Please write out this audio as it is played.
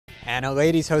Anna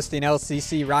ladies hosting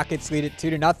LCC. Rockets lead it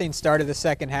 2-0. Start of the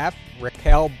second half.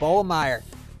 Raquel Bollmeyer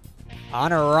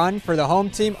on a run for the home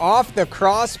team. Off the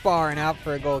crossbar and out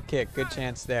for a goal kick. Good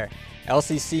chance there.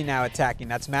 LCC now attacking.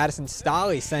 That's Madison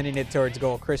Stolley sending it towards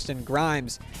goal. Kristen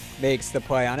Grimes makes the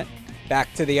play on it.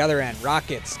 Back to the other end.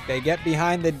 Rockets, they get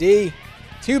behind the D.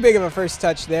 Too big of a first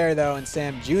touch there, though, and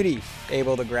Sam Judy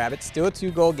able to grab it. Still a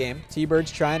 2-goal game.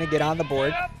 T-Birds trying to get on the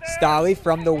board. Stolley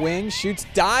from the wing shoots.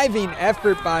 Diving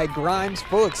effort by Grimes.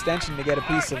 Full extension to get a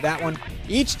piece of that one.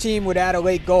 Each team would add a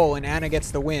late goal, and Anna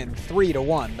gets the win.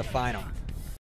 3-1 the final.